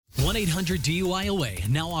1-800-DUI-AWAY,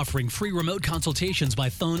 now offering free remote consultations by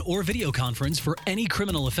phone or video conference for any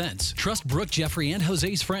criminal offense. Trust Brooke, Jeffrey, and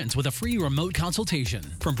Jose's friends with a free remote consultation.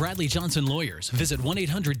 From Bradley Johnson Lawyers, visit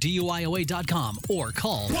 1-800-DUI-AWAY.com or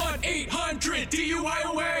call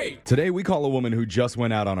 1-800-DUI-AWAY. Today, we call a woman who just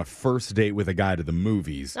went out on a first date with a guy to the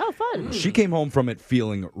movies. Oh, fun. She came home from it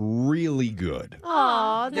feeling really good.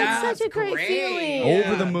 Aw, that's such a great feeling.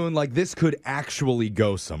 Over the moon, like this could actually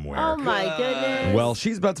go somewhere. Oh, my goodness. Well,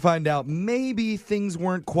 she's about to find out maybe things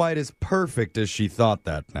weren't quite as perfect as she thought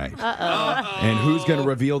that night. And who's going to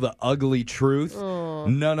reveal the ugly truth?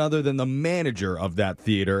 None other than the manager of that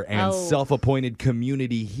theater and self-appointed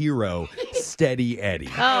community hero, Steady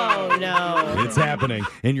Eddie. Oh, no. It's happening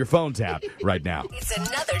in your phone tap right now. It's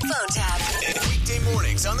another phone tap. Weekday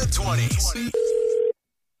mornings on the 20s.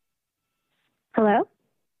 Hello?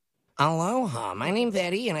 Aloha, my name's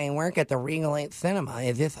Eddie, and I work at the Regal 8 Cinema.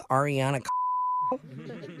 Is this Ariana?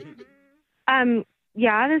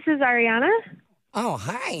 Yeah, this is Ariana. Oh,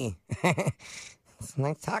 hi. It's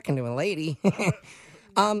nice talking to a lady.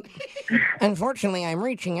 Unfortunately, I'm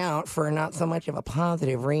reaching out for not so much of a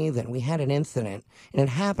positive reason. We had an incident, and it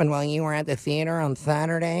happened while you were at the theater on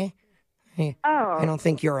Saturday. I don't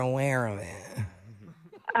think you're aware of it.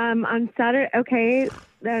 On Saturday, okay.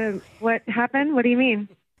 What happened? What do you mean?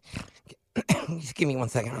 Just give me 1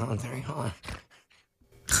 second. Oh, I'm sorry. Hold on.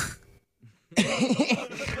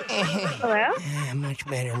 Hello? Much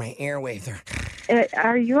better. My airways are...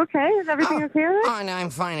 Are you okay? Is everything okay with it? Oh, no, I'm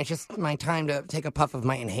fine. It's just my time to take a puff of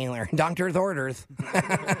my inhaler. Doctor's orders.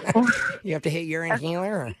 You have to hit your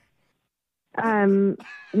inhaler? No,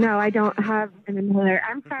 I don't have an inhaler.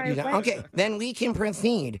 I'm sorry. Okay, then we can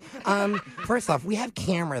proceed. First off, we have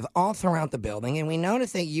cameras all throughout the building, and we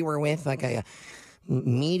noticed that you were with like a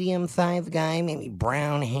medium-sized guy, maybe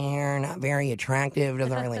brown hair, not very attractive,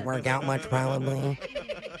 doesn't really work out much probably.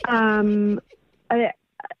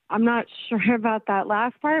 I'm not sure about that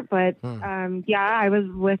last part, but yeah, I was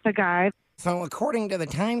with a guy. So according to the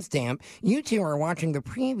timestamp, you two are watching the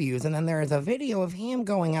previews, and then there is a video of him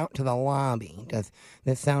going out to the lobby. Does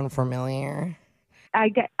this sound familiar?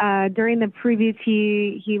 During the previews,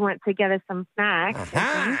 he went to get us some snacks.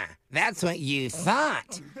 Aha! That's what you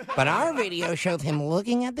thought. But our video shows him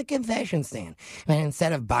looking at the concession stand. And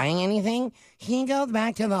instead of buying anything, he goes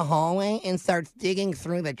back to the hallway and starts digging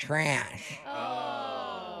through the trash.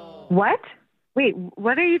 What? Wait,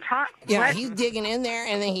 what are you talking? Yeah, he's digging in there,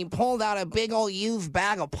 and then he pulled out a big old used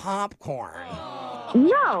bag of popcorn.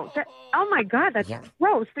 No. Oh, my God, that's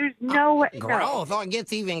gross. There's no way. Gross. Oh, it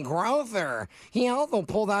gets even grosser. He also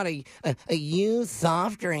pulled out a used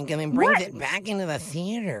soft drink and then brings it back into the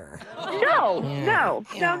theater. No.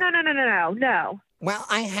 Well,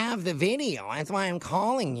 I have the video. That's why I'm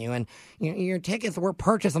calling you. And your tickets were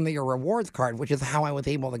purchased under your rewards card, which is how I was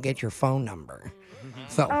able to get your phone number.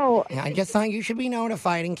 So I just thought you should be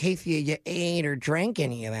notified in case you ate or drank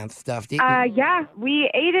any of that stuff. Yeah,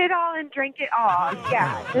 we ate it all and drank it all.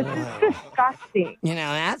 Yeah, this is disgusting. You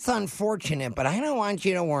know, that's unfortunate, but I don't want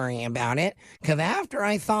you to worry about it, because after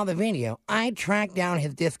I saw the video, I tracked down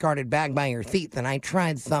his discarded bag by your seats, and I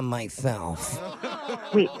tried some myself.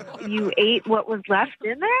 Wait, you ate what was left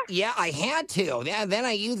in there? Yeah, I had to. Yeah, then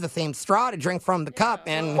I used the same straw to drink from the cup,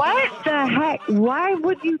 and... What the heck? Why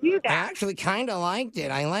would you do that? I actually kind of liked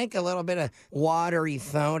it. I like a little bit of watery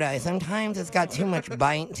soda. Sometimes it's got too much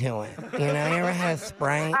bite to it. You know, you ever had a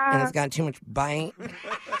Sprite and it's got too much bite?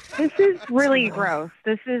 This is really gross.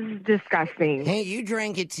 This is disgusting. Hey, you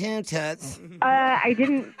drank it too, Toots. I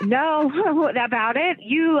didn't know about it.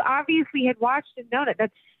 You obviously had watched and known it.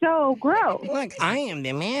 That's so gross. Look, I am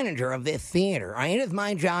the manager of this theater. It is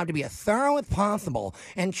my job to be as thorough as possible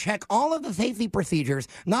and check all of the safety procedures,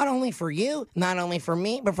 not only for you, not only for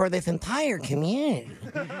me, but for this entire community.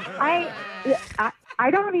 I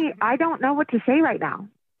don't know what to say right now.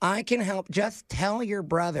 I can help. Just tell your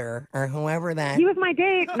brother or whoever that... He was my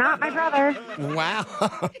date, not my brother. Wow.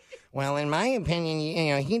 Well, in my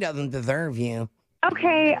opinion, he doesn't deserve you.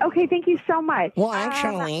 Okay, thank you so much. Well,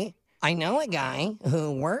 actually... I know a guy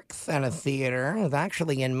who works at a theater, who's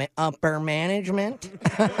actually in upper management.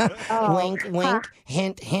 Wink, wink,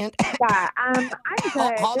 hint, hint. Yeah, I'm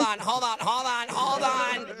good. Hold on.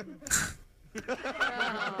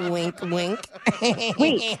 Wink, wink.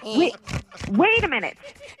 Wait a minute.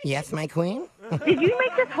 Yes, my queen? Did you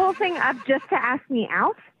make this whole thing up just to ask me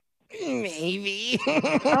out? Maybe.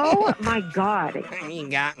 Oh, my God. You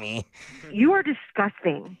got me. You are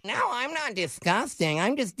disgusting. No, I'm not disgusting.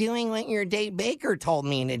 I'm just doing what your date Baker told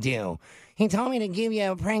me to do. He told me to give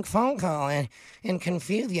you a prank phone call and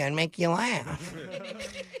confuse you and make you laugh.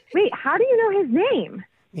 Wait, how do you know his name?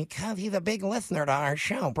 Because he's a big listener to our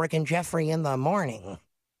show, Brooke and Jeffrey in the Morning.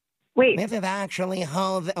 Wait. This is actually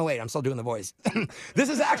Jose. Oh, wait, I'm still doing the voice. This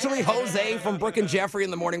is actually Jose from Brooke and Jeffrey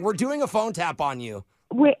in the Morning. We're doing a phone tap on you.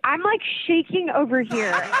 Wait, I'm like shaking over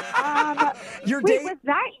here. Wait, was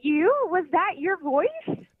that you? Was that your voice?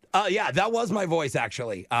 Yeah, that was my voice,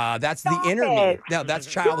 actually. That's Stop the inner me. it. No, that's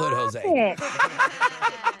childhood Stop Jose. it.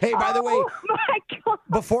 Hey, by the way, Oh my God.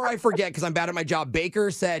 before I forget, because I'm bad at my job, Baker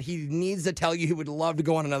said he needs to tell you he would love to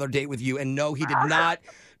go on another date with you, and no, he did not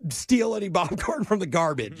steal any popcorn from the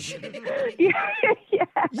garbage. Yeah.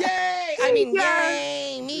 Yay! I mean, Yeah.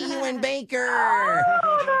 yay! Me, you, and Baker.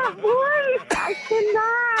 Oh, that voice. I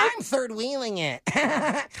cannot. I'm third wheeling it.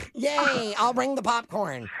 Yay! I'll bring the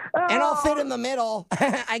popcorn. And I'll sit in the middle.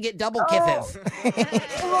 I get double kisses.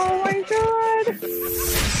 Oh my God.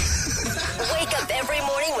 Wake up every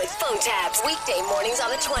morning with phone taps. Weekday mornings on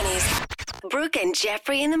the 20s. Brooke and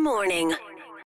Jeffrey in the Morning.